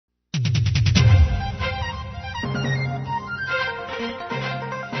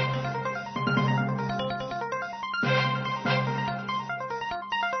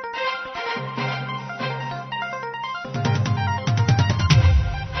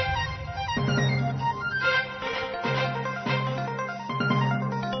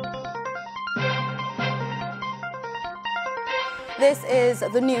This is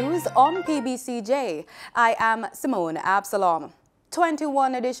the news on PBCJ. I am Simone Absalom.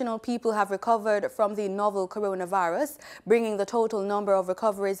 21 additional people have recovered from the novel coronavirus, bringing the total number of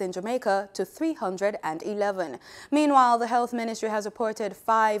recoveries in Jamaica to 311. Meanwhile, the Health Ministry has reported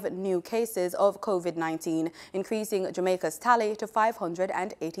 5 new cases of COVID-19, increasing Jamaica's tally to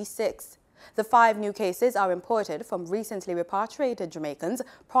 586. The 5 new cases are imported from recently repatriated Jamaicans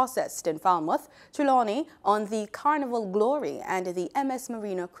processed in Falmouth, Trelawney, on the Carnival Glory and the MS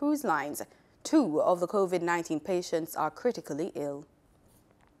Marina cruise lines. 2 of the COVID-19 patients are critically ill.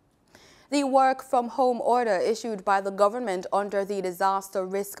 The work-from-home order issued by the government under the Disaster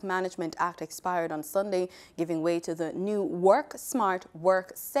Risk Management Act expired on Sunday, giving way to the new Work Smart,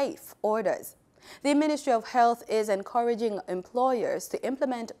 Work Safe orders. The Ministry of Health is encouraging employers to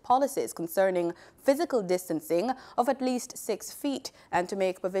implement policies concerning physical distancing of at least 6 feet and to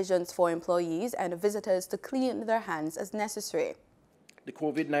make provisions for employees and visitors to clean their hands as necessary. The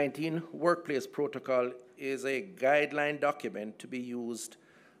COVID-19 Workplace Protocol is a guideline document to be used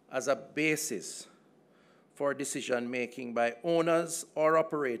as a basis for decision-making by owners or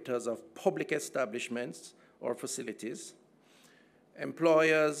operators of public establishments or facilities.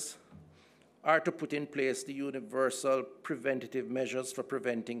 Employers are to put in place the universal preventative measures for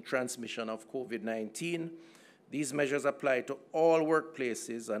preventing transmission of COVID-19. These measures apply to all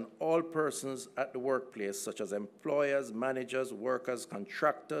workplaces and all persons at the workplace, such as employers, managers, workers,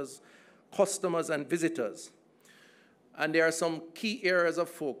 contractors, customers, and visitors. And there are some key areas of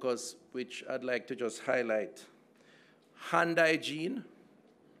focus which I'd like to just highlight. Hand hygiene,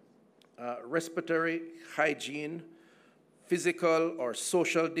 respiratory hygiene, physical or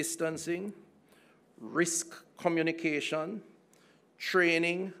social distancing, risk communication,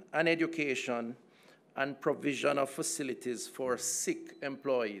 training and education, and provision of facilities for sick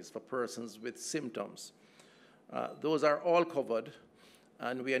employees, for persons with symptoms. Those are all covered,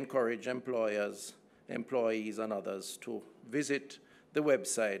 and we encourage employers, employees, and others to visit the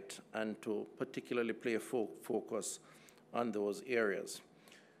website and to particularly play a focus on those areas.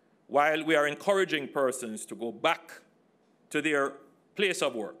 While we are encouraging persons to go back to their place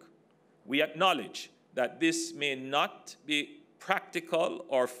of work, we acknowledge that this may not be practical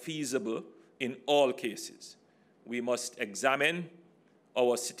or feasible in all cases. We must examine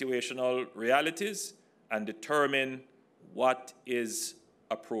our situational realities and determine what is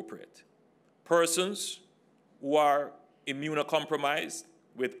appropriate. Persons who are immunocompromised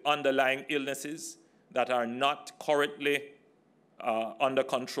with underlying illnesses that are not currently under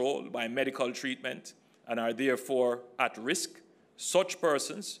control by medical treatment and are therefore at risk, such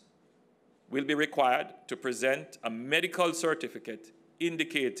persons will be required to present a medical certificate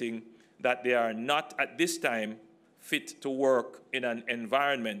indicating that they are not at this time fit to work in an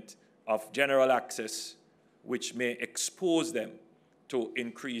environment of general access which may expose them to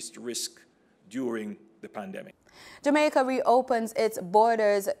increased risk during the pandemic. Jamaica reopens its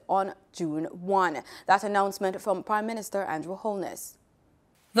borders on June 1. That announcement from Prime Minister Andrew Holness.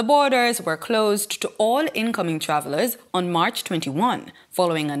 The borders were closed to all incoming travelers on March 21,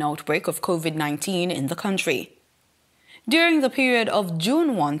 following an outbreak of COVID-19 in the country. During the period of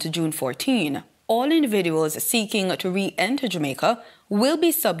June 1 to June 14, all individuals seeking to re-enter Jamaica will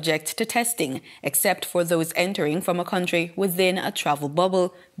be subject to testing, except for those entering from a country within a travel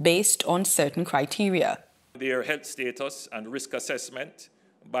bubble based on certain criteria. Their health status and risk assessment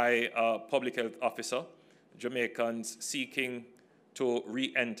by a public health officer, Jamaicans seeking to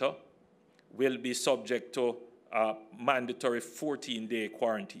re-enter will be subject to a mandatory 14-day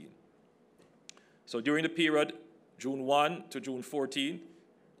quarantine. So during the period June 1 to June 14,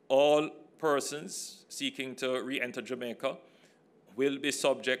 all persons seeking to re-enter Jamaica will be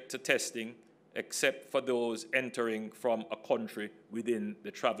subject to testing except for those entering from a country within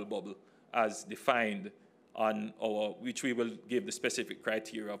the travel bubble as defined on our, which we will give the specific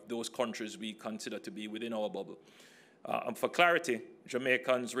criteria of those countries we consider to be within our bubble. And for clarity,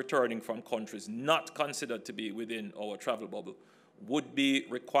 Jamaicans returning from countries not considered to be within our travel bubble would be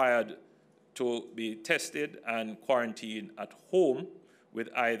required to be tested and quarantined at home with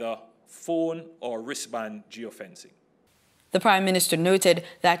either phone or wristband geofencing. The Prime Minister noted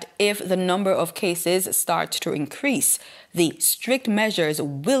that if the number of cases starts to increase, the strict measures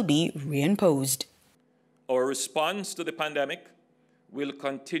will be reimposed. Our response to the pandemic will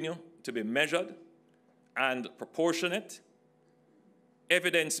continue to be measured and proportionate,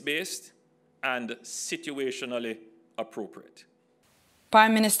 evidence-based, and situationally appropriate.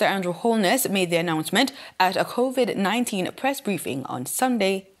 Prime Minister Andrew Holness made the announcement at a COVID-19 press briefing on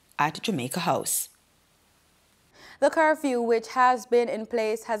Sunday at Jamaica House. The curfew, which has been in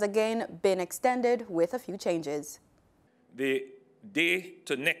place, has again been extended with a few changes. The day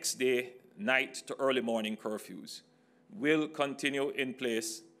to next day, night to early morning curfews will continue in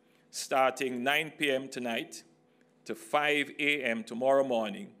place starting 9 p.m. tonight to 5 a.m. tomorrow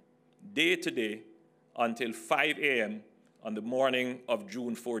morning, day to day, until 5 a.m. on the morning of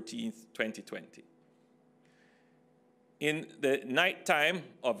June 14th, 2020. In the night time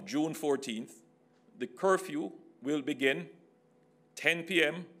of June 14th, the curfew will begin 10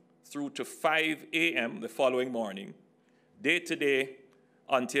 p.m. through to 5 a.m. the following morning, day to day,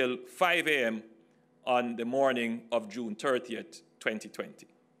 until 5 a.m. on the morning of June 30th, 2020.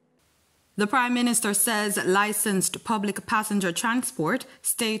 The Prime Minister says licensed public passenger transport,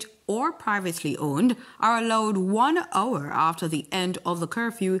 state or privately owned, are allowed 1 hour after the end of the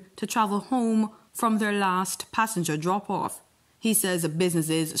curfew to travel home from their last passenger drop-off. He says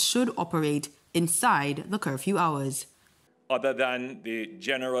businesses should operate inside the curfew hours. Other than the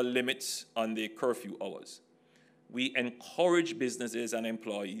general limits on the curfew hours, we encourage businesses and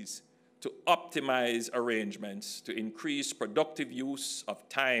employees to optimize arrangements to increase productive use of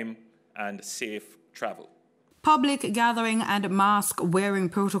time and safe travel. Public gathering and mask-wearing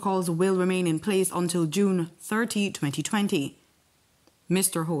protocols will remain in place until June 30, 2020.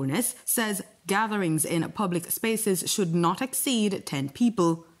 Mr. Holness says gatherings in public spaces should not exceed 10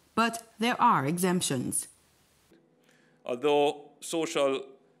 people, but there are exemptions. Although social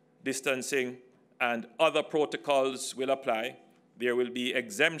distancing and other protocols will apply, there will be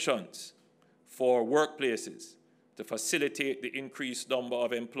exemptions for workplaces to facilitate the increased number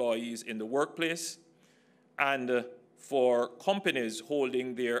of employees in the workplace and for companies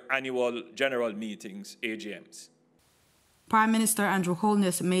holding their annual general meetings, AGMs. Prime Minister Andrew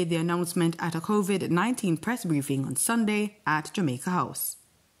Holness made the announcement at a COVID-19 press briefing on Sunday at Jamaica House.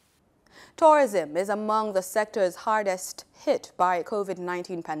 Tourism is among the sectors hardest hit by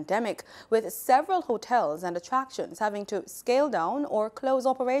COVID-19 pandemic, with several hotels and attractions having to scale down or close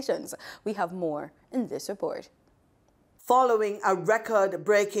operations. We have more in this report. Following a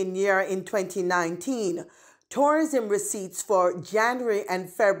record-breaking year in 2019, tourism receipts for January and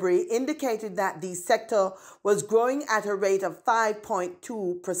February indicated that the sector was growing at a rate of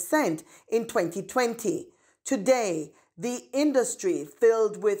 5.2% in 2020. Today, the industry,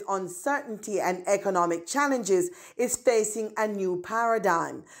 filled with uncertainty and economic challenges, is facing a new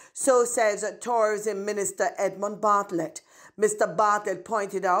paradigm. So says Tourism Minister Edmund Bartlett. Mr. Bartlett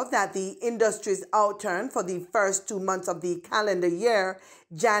pointed out that the industry's outturn for the first 2 months of the calendar year,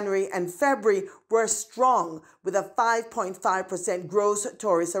 January and February, were strong, with a 5.5% gross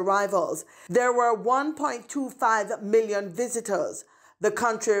tourist arrivals. There were 1.25 million visitors. The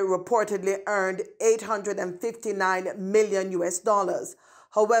country reportedly earned $859 million.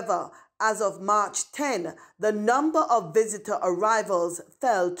 However, as of March 10, the number of visitor arrivals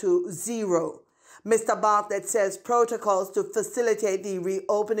fell to 0. Mr. Bartlett says protocols to facilitate the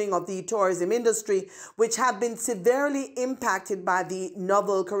reopening of the tourism industry, which have been severely impacted by the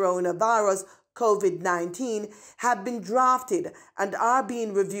novel coronavirus, COVID-19, have been drafted and are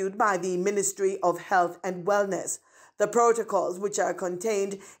being reviewed by the Ministry of Health and Wellness. The protocols, which are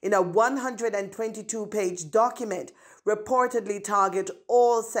contained in a 122-page document, reportedly target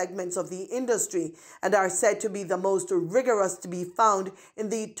all segments of the industry and are said to be the most rigorous to be found in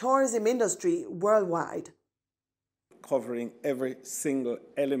the tourism industry worldwide. Covering every single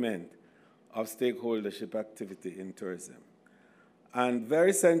element of stakeholdership activity in tourism. And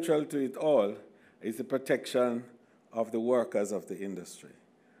very central to it all is the protection of the workers of the industry.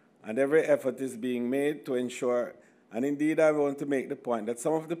 And every effort is being made to ensure, and indeed I want to make the point that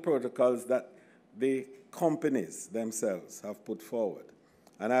some of the protocols that the companies themselves have put forward,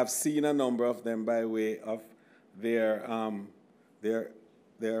 and I've seen a number of them by way of their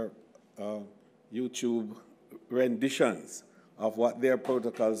YouTube renditions of what their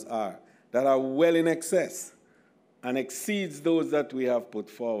protocols are, that are well in excess and exceeds those that we have put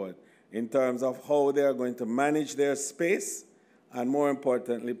forward in terms of how they are going to manage their space and, more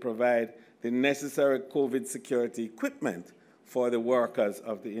importantly, provide the necessary COVID security equipment for the workers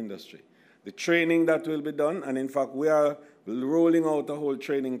of the industry. The training that will be done, and in fact we are rolling out a whole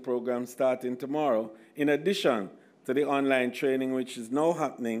training program starting tomorrow, in addition to the online training which is now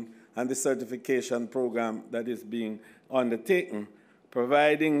happening and the certification program that is being undertaken,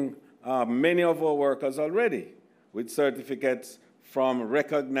 providing many of our workers already with certificates from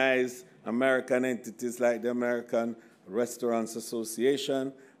recognized American entities like the American Restaurants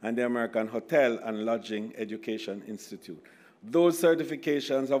Association and the American Hotel and Lodging Education Institute. Those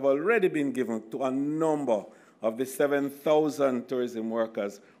certifications have already been given to a number of the 7,000 tourism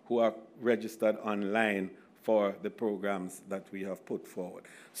workers who are registered online for the programs that we have put forward.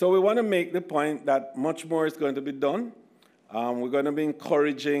 So we want to make the point that much more is going to be done. We're going to be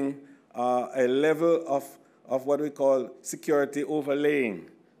encouraging a level of what we call security overlaying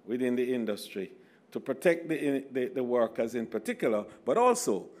within the industry to protect the workers in particular, but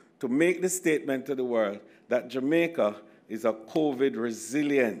also to make the statement to the world that Jamaica is a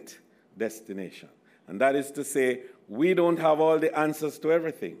COVID-resilient destination. And that is to say, we don't have all the answers to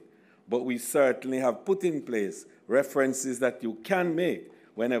everything, but we certainly have put in place references that you can make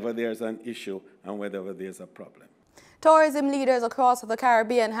whenever there's an issue and whenever there's a problem. Tourism leaders across the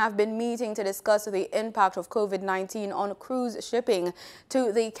Caribbean have been meeting to discuss the impact of COVID-19 on cruise shipping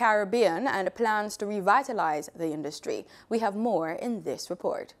to the Caribbean and plans to revitalize the industry. We have more in this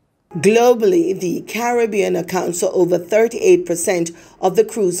report. Globally, the Caribbean accounts for over 38% of the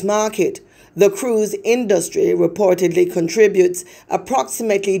cruise market. The cruise industry reportedly contributes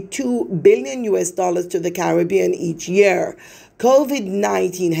approximately $2 billion to the Caribbean each year.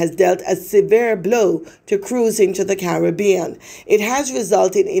 COVID-19 has dealt a severe blow to cruising to the Caribbean. It has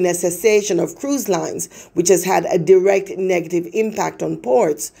resulted in a cessation of cruise lines, which has had a direct negative impact on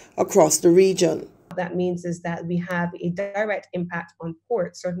ports across the region. What that means is that we have a direct impact on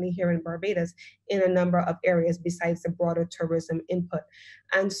ports, certainly here in Barbados, in a number of areas besides the broader tourism input.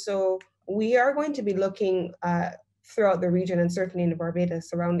 And so we are going to be looking throughout the region and certainly in Barbados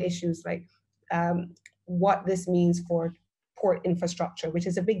around issues like what this means for port infrastructure, which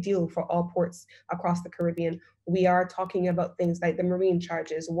is a big deal for all ports across the Caribbean. We are talking about things like the marine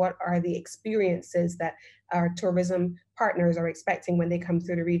charges. What are the experiences that our tourism partners are expecting when they come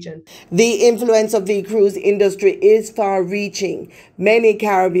through the region? The influence of the cruise industry is far-reaching. Many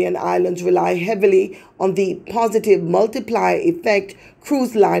Caribbean islands rely heavily on the positive multiplier effect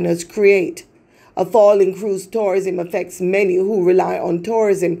cruise liners create. A fall in cruise tourism affects many who rely on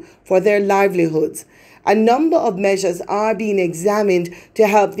tourism for their livelihoods. A number of measures are being examined to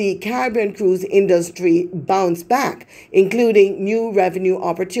help the Caribbean cruise industry bounce back, including new revenue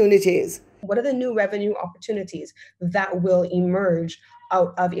opportunities. What are the new revenue opportunities that will emerge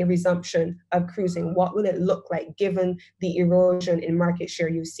out of a resumption of cruising? What will it look like given the erosion in market share?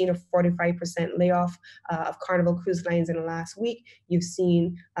 You've seen a 45% layoff of Carnival Cruise Lines in the last week. You've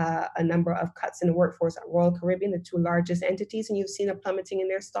seen a number of cuts in the workforce at Royal Caribbean, the two largest entities, and you've seen a plummeting in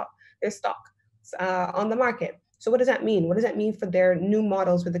their stock on the market. So what does that mean? What does that mean for their new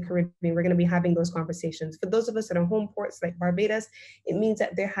models with the Caribbean? We're going to be having those conversations. For those of us that are home ports like Barbados, it means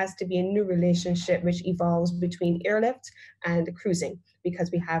that there has to be a new relationship which evolves between airlift and cruising,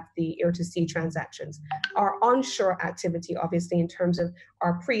 because we have the air-to-sea transactions. Our onshore activity, obviously, in terms of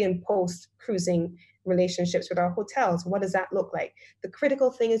our pre- and post-cruising relationships with our hotels, what does that look like? The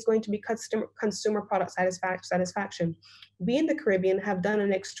critical thing is going to be consumer product satisfaction. We in the Caribbean have done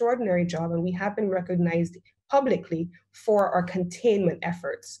an extraordinary job, and we have been recognized publicly for our containment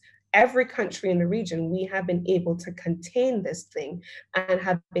efforts. Every country in the region, we have been able to contain this thing and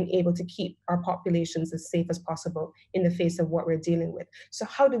have been able to keep our populations as safe as possible in the face of what we're dealing with. So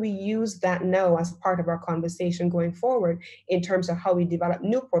how do we use that now as part of our conversation going forward in terms of how we develop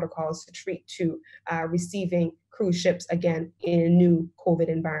new protocols to treat to receiving cruise ships again in a new COVID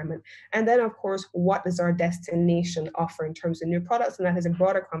environment? And then, of course, what does our destination offer in terms of new products? And that is a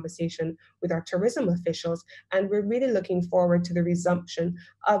broader conversation with our tourism officials. And we're really looking forward to the resumption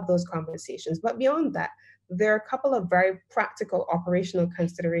of those conversations. But beyond that, there are a couple of very practical operational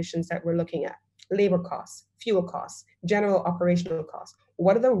considerations that we're looking at. Labor costs, fuel costs, general operational costs.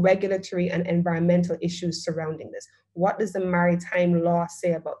 What are the regulatory and environmental issues surrounding this? What does the maritime law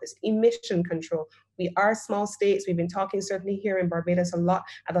say about this? Emission control. We are small states. We've been talking certainly here in Barbados a lot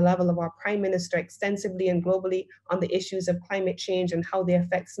at the level of our Prime Minister extensively and globally on the issues of climate change and how they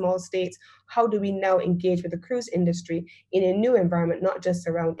affect small states. How do we now engage with the cruise industry in a new environment, not just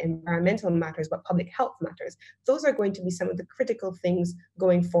around environmental matters, but public health matters? Those are going to be some of the critical things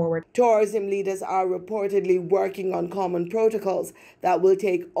going forward. Tourism leaders are reportedly working on common protocols that will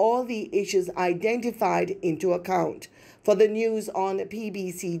take all the issues identified into account. For the news on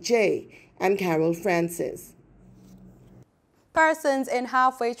PBCJ, I'm Carol Francis. Persons in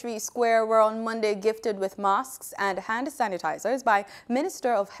Halfway Tree Square were on Monday gifted with masks and hand sanitizers by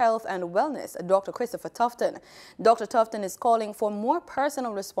Minister of Health and Wellness, Dr. Christopher Tufton. Dr. Tufton is calling for more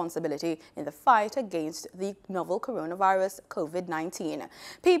personal responsibility in the fight against the novel coronavirus COVID-19.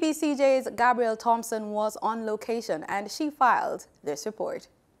 PBCJ's Gabrielle Thompson was on location and she filed this report.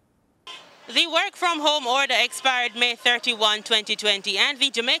 The work-from-home order expired May 31, 2020, and the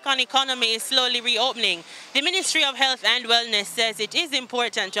Jamaican economy is slowly reopening. The Ministry of Health and Wellness says it is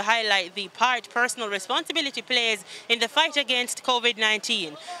important to highlight the part personal responsibility plays in the fight against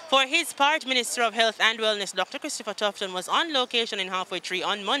COVID-19. For his part, Minister of Health and Wellness Dr. Christopher Tufton was on location in Halfway Tree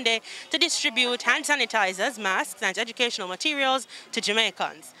on Monday to distribute hand sanitizers, masks, and educational materials to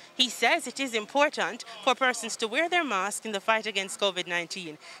Jamaicans. He says it is important for persons to wear their mask in the fight against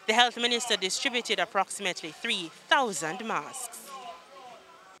COVID-19. The health minister distributed approximately 3,000 masks.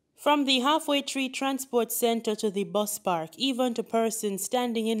 From the Halfway Tree Transport Center to the bus park, even to persons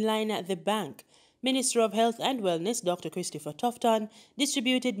standing in line at the bank, Minister of Health and Wellness Dr. Christopher Tufton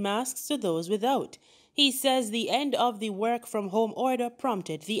distributed masks to those without. He says the end of the work-from-home order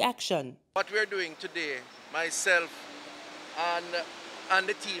prompted the action. What we're doing today, myself and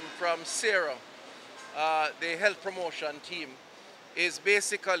the team from SERA, the health promotion team, is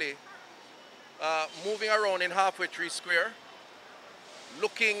basically moving around in Halfway Tree Square,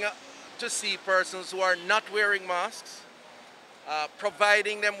 looking to see persons who are not wearing masks,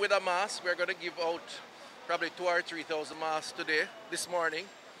 providing them with a mask. We're going to give out probably 2,000 or 3,000 masks today, this morning,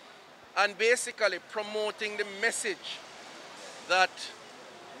 and basically promoting the message that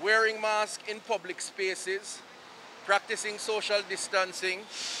wearing masks in public spaces, practicing social distancing,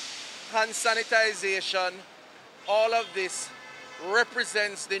 hand sanitization, all of this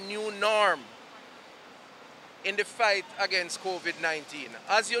represents the new norm in the fight against COVID-19.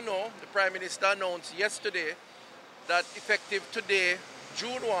 As you know, the Prime Minister announced yesterday that effective today,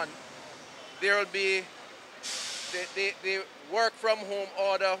 June 1, there will be the work from home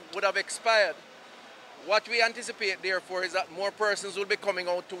order would have expired. What we anticipate, therefore, is that more persons will be coming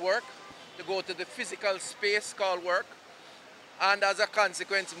out to work, to go to the physical space called work, and as a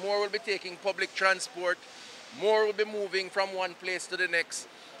consequence, more will be taking public transport, more will be moving from one place to the next.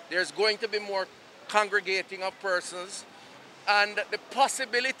 There's going to be more congregating of persons, and the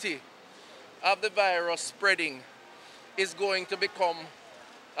possibility of the virus spreading is going to become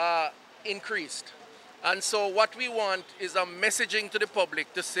increased. And so what we want is a messaging to the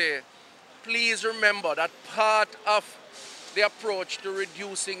public to say, please remember that part of the approach to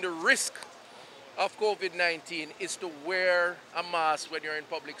reducing the risk of COVID-19 is to wear a mask when you're in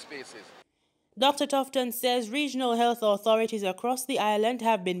public spaces. Dr. Tufton says regional health authorities across the island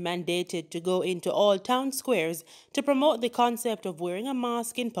have been mandated to go into all town squares to promote the concept of wearing a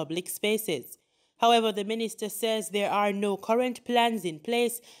mask in public spaces. However, the minister says there are no current plans in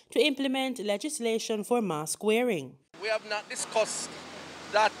place to implement legislation for mask wearing. We have not discussed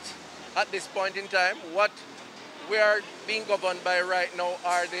that at this point in time. What we are being governed by right now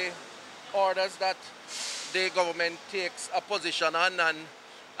are the orders that the government takes a position on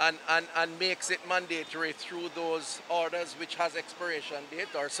and makes it mandatory through those orders which has expiration date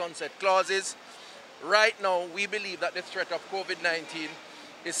or sunset clauses. Right now, we believe that the threat of COVID-19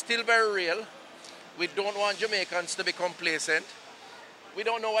 is still very real. We don't want Jamaicans to be complacent. We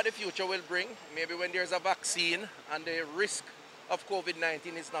don't know what the future will bring. Maybe when there's a vaccine and the risk of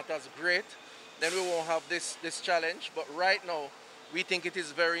COVID-19 is not as great, then we won't have this challenge. But right now, we think it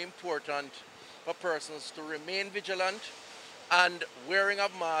is very important for persons to remain vigilant, and wearing a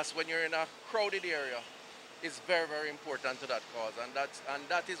mask when you're in a crowded area is very, very important to that cause, and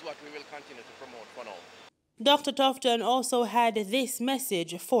that is what we will continue to promote for now. Dr. Tufton also had this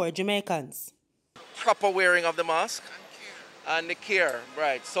message for Jamaicans. Proper wearing of the mask and the care,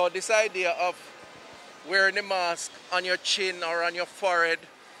 right. So this idea of wearing the mask on your chin or on your forehead,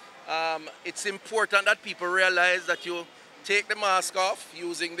 it's important that people realize that you take the mask off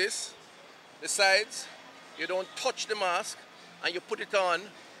using the sides, you don't touch the mask, and you put it on,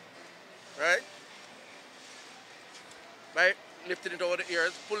 right, by lifting it over the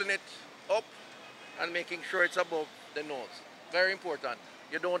ears, pulling it up, and making sure it's above the nose. Very important.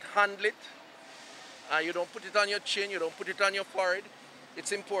 You don't handle it, you don't put it on your chin, you don't put it on your forehead.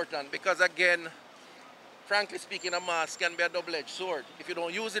 It's important because, again, frankly speaking, a mask can be a double-edged sword. If you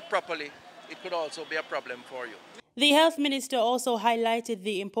don't use it properly, it could also be a problem for you. The health minister also highlighted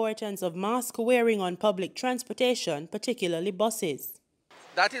the importance of mask wearing on public transportation, particularly buses.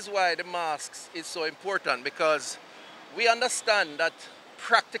 That is why the masks is so important, because we understand that,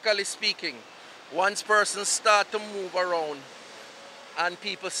 practically speaking, once persons start to move around and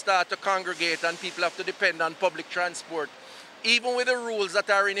people start to congregate and people have to depend on public transport, even with the rules that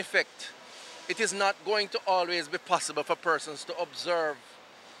are in effect, it is not going to always be possible for persons to observe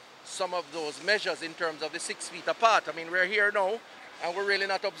some of those measures in terms of the 6 feet apart. I mean, we're here now and we're really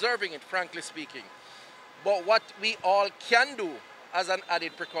not observing it, frankly speaking. But what we all can do as an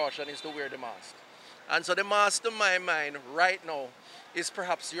added precaution is to wear the mask. And so the mask, to my mind, right now, is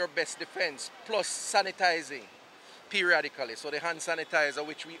perhaps your best defense, plus sanitizing periodically. So the hand sanitizer,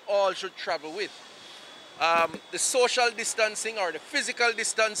 which we all should travel with. The social distancing or the physical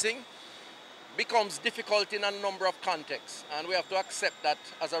distancing becomes difficult in a number of contexts, and we have to accept that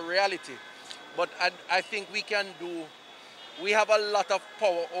as a reality. But I think we have a lot of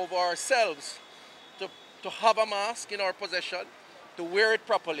power over ourselves to have a mask in our possession, to wear it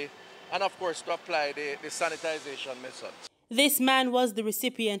properly, and of course to apply the sanitization methods. This man was the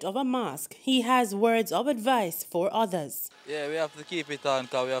recipient of a mask. He has words of advice for others. Yeah, we have to keep it on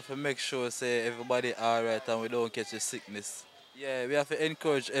because we have to make sure say everybody all right and we don't catch a sickness. Yeah, we have to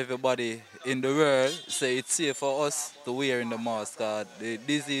encourage everybody in the world, say it's safe for us to wear the mask. The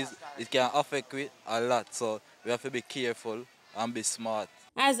disease, it can affect it a lot, so we have to be careful and be smart.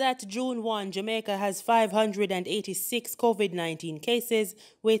 As at June 1, Jamaica has 586 COVID-19 cases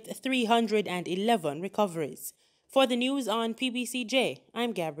with 311 recoveries. For the news on PBCJ,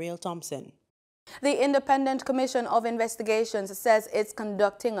 I'm Gabrielle Thompson. The Independent Commission of Investigations says it's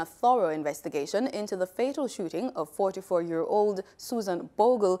conducting a thorough investigation into the fatal shooting of 44-year-old Susan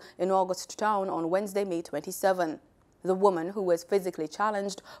Bogle in August Town on Wednesday, May 27. The woman, who was physically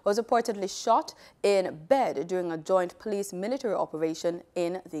challenged, was reportedly shot in bed during a joint police-military operation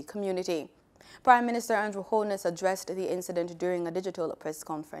in the community. Prime Minister Andrew Holness addressed the incident during a digital press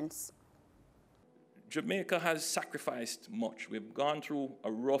conference. Jamaica has sacrificed much. We've gone through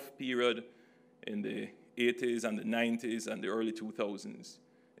a rough period in the 80s and the 90s and the early 2000s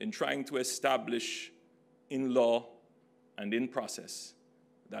in trying to establish in law and in process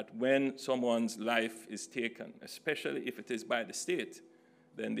that when someone's life is taken, especially if it is by the state,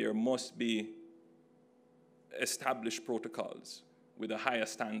 then there must be established protocols with a higher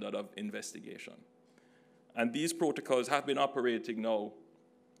standard of investigation. And these protocols have been operating now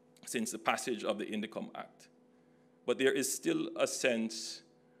since the passage of the INDECOM Act. But there is still a sense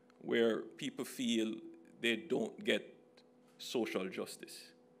where people feel they don't get social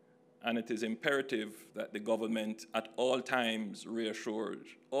justice. And it is imperative that the government at all times reassures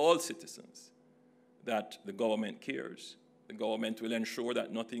all citizens that the government cares. The government will ensure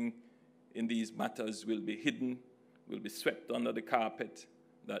that nothing in these matters will be hidden, will be swept under the carpet,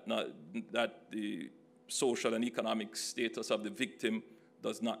 that the social and economic status of the victim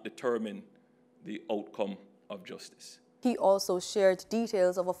does not determine the outcome of justice. He also shared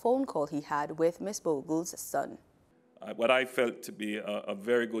details of a phone call he had with Miss Bogle's son. What I felt to be a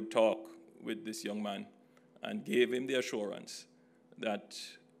very good talk with this young man, and gave him the assurance that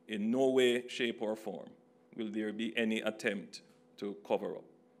in no way, shape, or form will there be any attempt to cover up,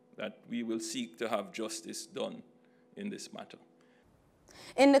 that we will seek to have justice done in this matter.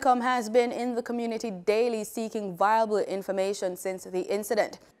 INDECOM has been in the community daily seeking viable information since the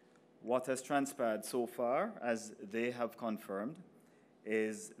incident. What has transpired so far, as they have confirmed,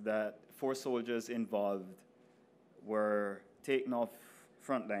 is that 4 soldiers involved were taken off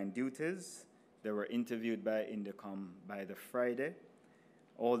frontline duties. They were interviewed by INDECOM by the Friday.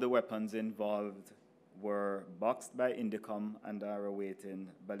 All the weapons involved were boxed by INDECOM and are awaiting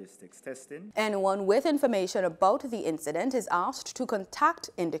ballistics testing. Anyone with information about the incident is asked to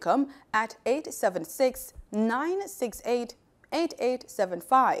contact INDECOM at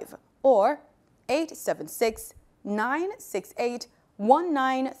 876-968-8875 or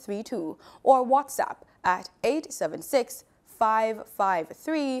 876-968-1932 or WhatsApp at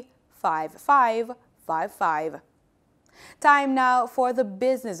 876-553-5555. Time now for the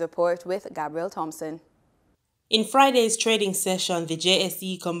business report with Gabrielle Thompson. In Friday's trading session, the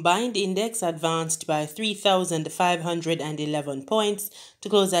JSE combined index advanced by 3,511 points to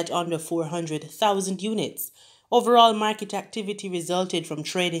close at under 400,000 units. Overall market activity resulted from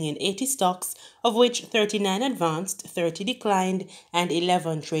trading in 80 stocks, of which 39 advanced, 30 declined, and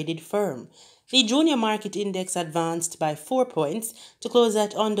 11 traded firm. The junior market index advanced by 4 points to close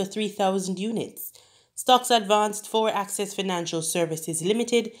at under 3,000 units. Stocks advanced for Access Financial Services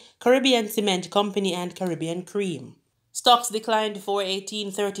Limited, Caribbean Cement Company, and Caribbean Cream. Stocks declined for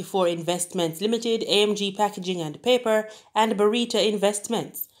 1834 Investments Limited, AMG Packaging and Paper, and Barita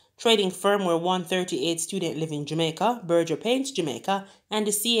Investments. Trading firm were 138 Student Living Jamaica, Berger Paints Jamaica, and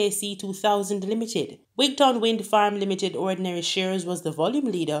the CAC 2000 Limited. Wigtown Wind Farm Limited ordinary shares was the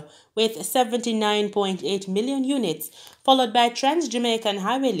volume leader with 79.8 million units, followed by Trans Jamaican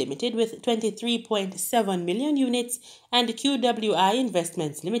Highway Limited with 23.7 million units and QWI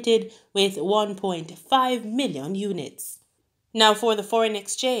Investments Limited with 1.5 million units. Now for the foreign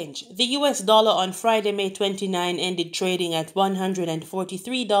exchange. The US dollar on Friday, May 29 ended trading at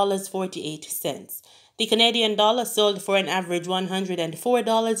 $143.48. The Canadian dollar sold for an average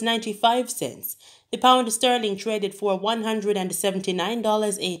 $104.95. The pound sterling traded for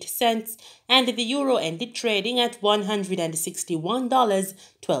 $179.08, and the euro ended trading at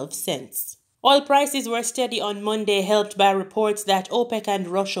 $161.12. Oil prices were steady on Monday, helped by reports that OPEC and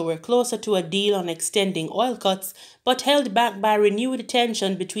Russia were closer to a deal on extending oil cuts, but held back by renewed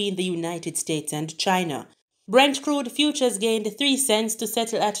tension between the United States and China. Brent crude futures gained 3 cents to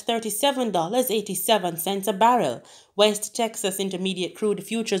settle at $37.87 a barrel. West Texas Intermediate crude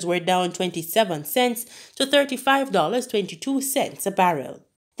futures were down 27 cents to $35.22 a barrel.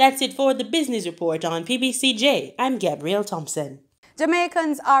 That's it for the business report on PBCJ. I'm Gabrielle Thompson.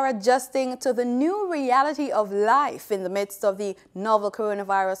 Jamaicans are adjusting to the new reality of life in the midst of the novel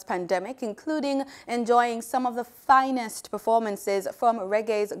coronavirus pandemic, including enjoying some of the finest performances from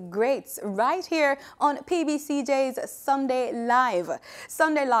reggae's greats right here on PBCJ's Sunday Live.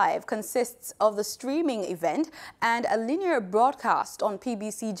 Sunday Live consists of the streaming event and a linear broadcast on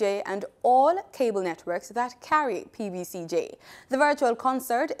PBCJ and all cable networks that carry PBCJ. The virtual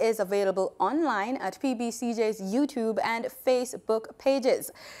concert is available online at PBCJ's YouTube and Facebook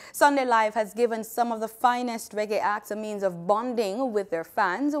pages. Sunday Live has given some of the finest reggae acts a means of bonding with their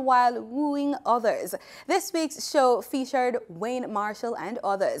fans while wooing others. This week's show featured Wayne Marshall and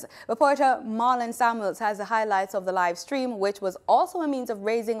others. Reporter Marlon Samuels has the highlights of the live stream, which was also a means of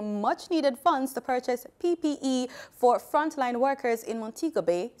raising much-needed funds to purchase PPE for frontline workers in Montego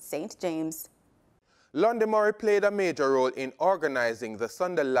Bay, St. James. London Murray played a major role in organizing the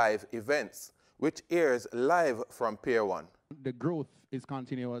Sunday Live events, which airs live from Pier 1. The growth is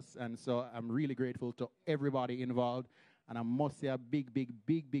continuous, and so I'm really grateful to everybody involved. And I must say a big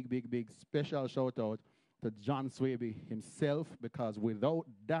special shout out to John Swaby himself, because without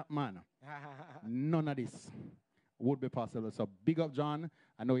that man, none of this would be possible. So big up, John.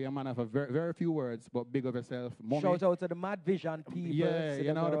 I know you're a man of a very few words, but big up yourself. Mommy. Shout out to the Mad Vision people. Yeah,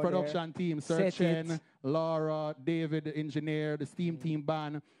 you know, the production team, Sir Chen, Laura, David, the engineer, the steam team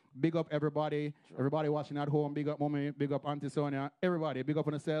band. Big up everybody, everybody watching at home. Big up Mommy, big up Auntie Sonia, everybody, big up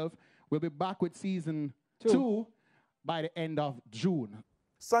on yourself. We'll be back with season 2 by the end of June.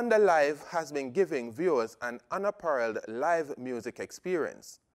 Sunday Live has been giving viewers an unapparelled live music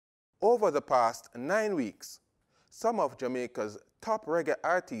experience. Over the past 9 weeks, some of Jamaica's top reggae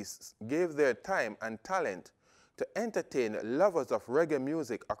artists gave their time and talent to entertain lovers of reggae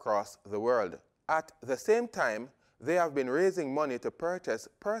music across the world. At the same time, they have been raising money to purchase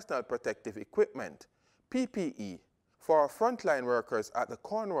personal protective equipment, PPE, for frontline workers at the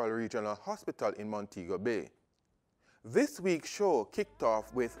Cornwall Regional Hospital in Montego Bay. This week's show kicked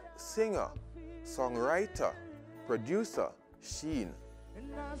off with singer, songwriter, producer Sheen.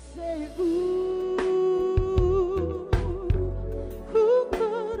 And I say, ooh, who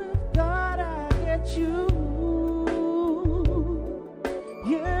could have thought I'd get you?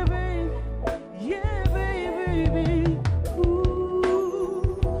 Yeah, baby, yeah, baby.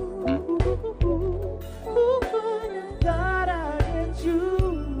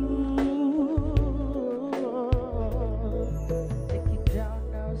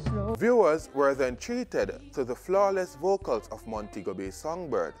 Viewers were then treated to the flawless vocals of Montego Bay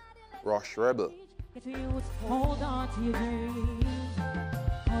songbird, Rush Rebel. Hold on to your dreams,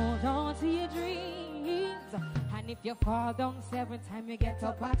 hold on to your dreams. And if you fall down 7 times, you get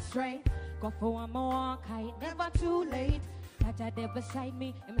up back straight. Go for one more walk, it's never too late. Catch a day beside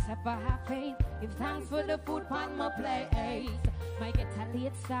me, himself I have faith. Give thanks for the food on my plate. Might get a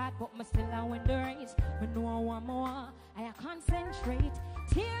late start, but me still I win the race. Me know I want more, I concentrate.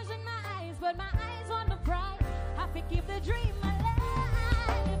 Tears in my eyes, but my eyes on the prize. I can keep the dream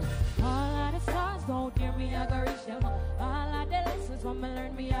alive. All of the stars don't hear me, I go reach them. All of the lessons when me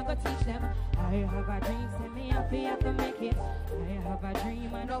learn me, I go teach them. I have a dream, say me happy I can make it. I have a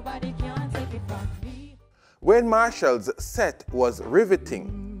dream and nobody can take it from me. Wayne Marshall's set was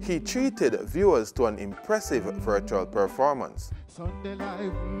riveting. He treated viewers to an impressive virtual performance. Sunday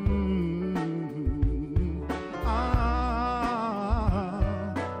Live,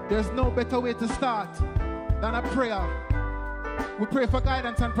 there's no better way to start than a prayer. We pray for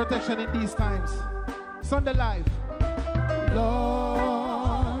guidance and protection in these times. Sunday Live.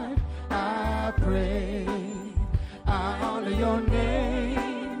 Lord, I pray, I honor your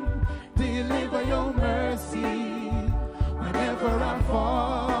name, deliver your mercy. Whenever I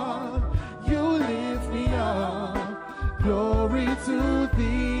fall, you lift me up. Glory to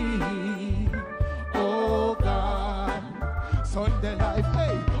thee, oh God. Sunday Live,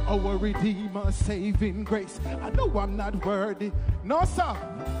 hey, our Redeemer, saving grace. I know I'm not worthy. No, sir.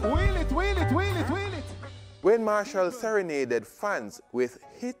 Wheel it, wheel it, wheel it, wheel it. Wayne Marshall serenaded fans with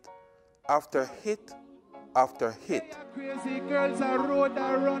hit after hit after hit. Crazy girls are road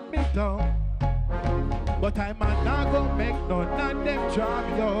that run me down. But I man not gonna make none of them draw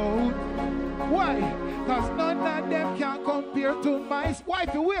me out. Why? Cause none of them can compare to my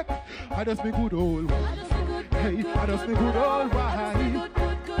wifey whip. I just be good old. Hey, I just be good old wife.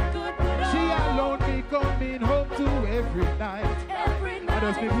 She alone me coming home to every night. I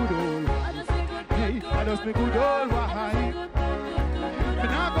just be good old. Hey, I just be good old wife. Me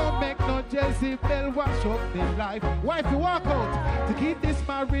not gonna make no Jezebel wash up me life. Wife, you walk out to keep this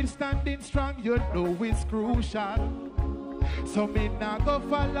marriage standing strong. You know it's crucial. So me not go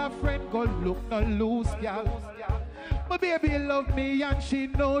follow friend, go look no loose gal. My baby love me and she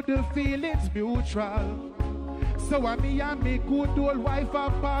know the feelings mutual. So I me and me good old wife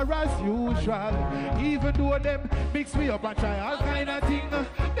are par as usual. Even though them mix me up and try all kind of thing,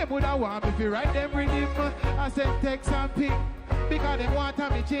 them would have want me to write them rhythm. I send text and ping because them want a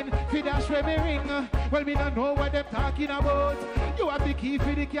me chin for dash where me ring. Well, me don't know what them talking about. You have the key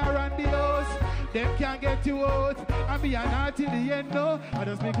for the car and the house. Them can't get you out. And me a not till the end, no. I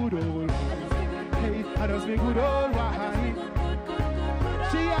just be good old. Hey, I just be good old wife.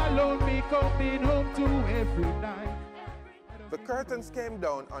 She alone me coming home to every night. The curtains came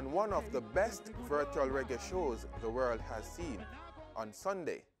down on one of the best virtual reggae shows the world has seen. On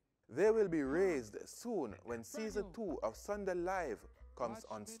Sunday, they will be raised soon when season 2 of Sunday Live comes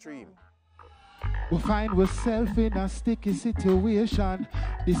on stream. We find ourselves in a sticky situation.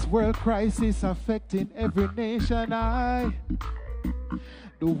 This world crisis affecting every nation. The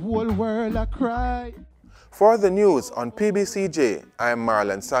whole world a cry. For the news on PBCJ, I'm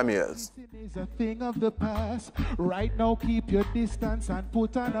Marlon Samuels. It's a thing of the past. Right now, keep your distance and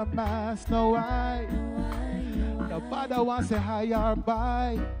put on a mask. No, nobody wants to say hi or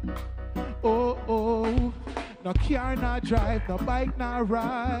bye. Oh, no car, no drive, no bike, no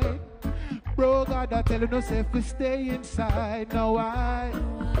ride. Bro, God, I tell you no safe to stay inside. No,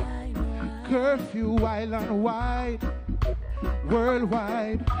 curfew wild and wide.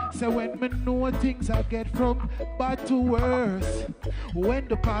 Worldwide, so when me know things I get from bad to worse. When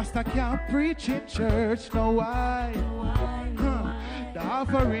the pastor can't preach in church, no why? The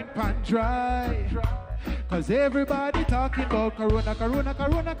offering pan dry. Cause everybody talking about corona, corona,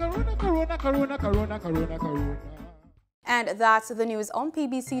 corona, corona, corona, corona, corona, corona, corona. And that's the news on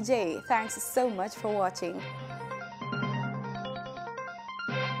PBCJ. Thanks so much for watching.